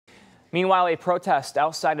Meanwhile, a protest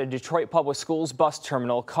outside a Detroit Public Schools bus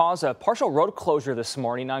terminal caused a partial road closure this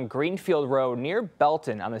morning on Greenfield Road near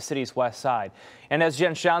Belton on the city's west side. And as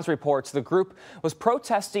Jen Shans reports, the group was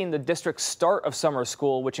protesting the district's start of summer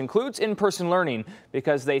school, which includes in-person learning,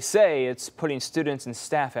 because they say it's putting students and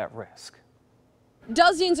staff at risk.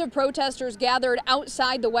 Dozens of protesters gathered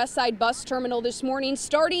outside the West Side bus terminal this morning,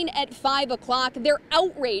 starting at 5 o'clock. They're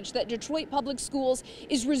outraged that Detroit Public Schools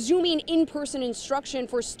is resuming in-person instruction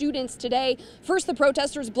for students today. First, the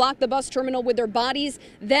protesters blocked the bus terminal with their bodies.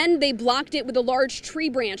 Then they blocked it with a large tree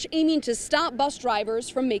branch, aiming to stop bus drivers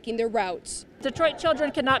from making their routes. Detroit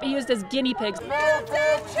children cannot be used as guinea pigs.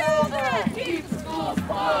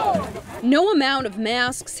 No amount of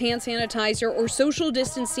masks, hand sanitizer, or social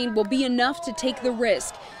distancing will be enough to take the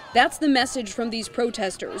risk. That's the message from these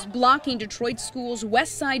protesters, blocking Detroit schools'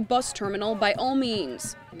 West Side bus terminal by all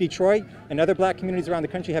means. Detroit and other black communities around the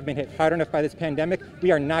country have been hit hard enough by this pandemic.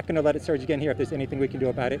 We are not going to let it surge again here if there's anything we can do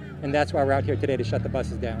about it. And that's why we're out here today, to shut the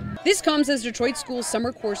buses down. This comes as Detroit schools'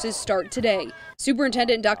 summer courses start today.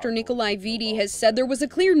 Superintendent Dr. Nikolai Vitti has said there was a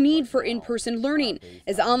clear need for in-person learning,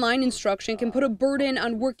 as online instruction can put a burden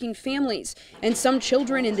on working families. And some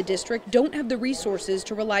children in the district don't have the resources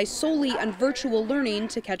to rely solely on virtual learning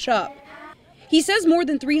to catch up. He says more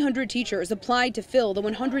than 300 teachers applied to fill the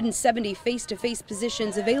 170 face-to-face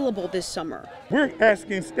positions available this summer. We're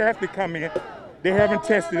asking staff to come in. They haven't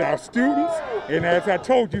tested our students, and as I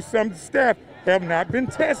told you, some staff have not been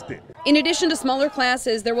tested. In addition to smaller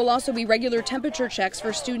classes, there will also be regular temperature checks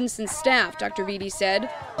for students and staff, Dr. Vitti said.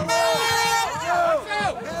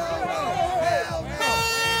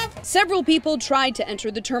 Several people tried to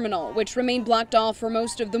enter the terminal, which remained blocked off for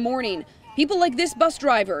most of the morning. People like this bus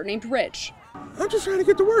driver named Rich. I'm just trying to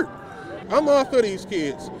get to work. I'm all for these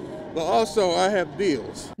kids, but also I have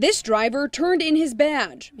bills. This driver turned in his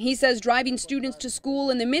badge. He says driving students to school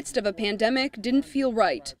in the midst of a pandemic didn't feel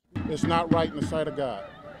right. It's not right in the sight of God,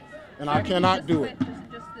 and I cannot do it.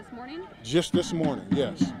 Just this morning? Just this morning,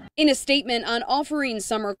 yes. In a statement on offering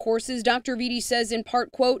summer courses, Dr. Vitti says in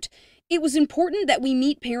part, quote, "It was important that we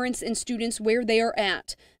meet parents and students where they are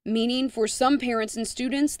at, meaning for some parents and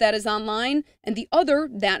students that is online and the other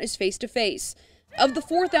that is face-to-face. Of the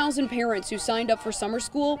 4,000 parents who signed up for summer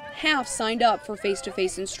school, half signed up for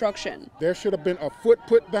face-to-face instruction. There should have been a foot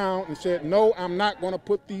put down and said, no, I'm not going to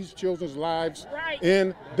put these children's lives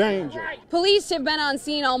in danger. Police have been on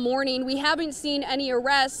scene all morning. We haven't seen any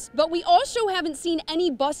arrests, but we also haven't seen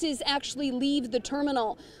any buses actually leave the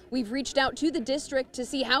terminal. We've reached out to the district to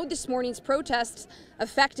see how this morning's protests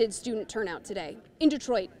affected student turnout today. In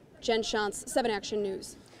Detroit, Jen Shantz, 7 Action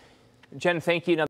News. Jen, thank you.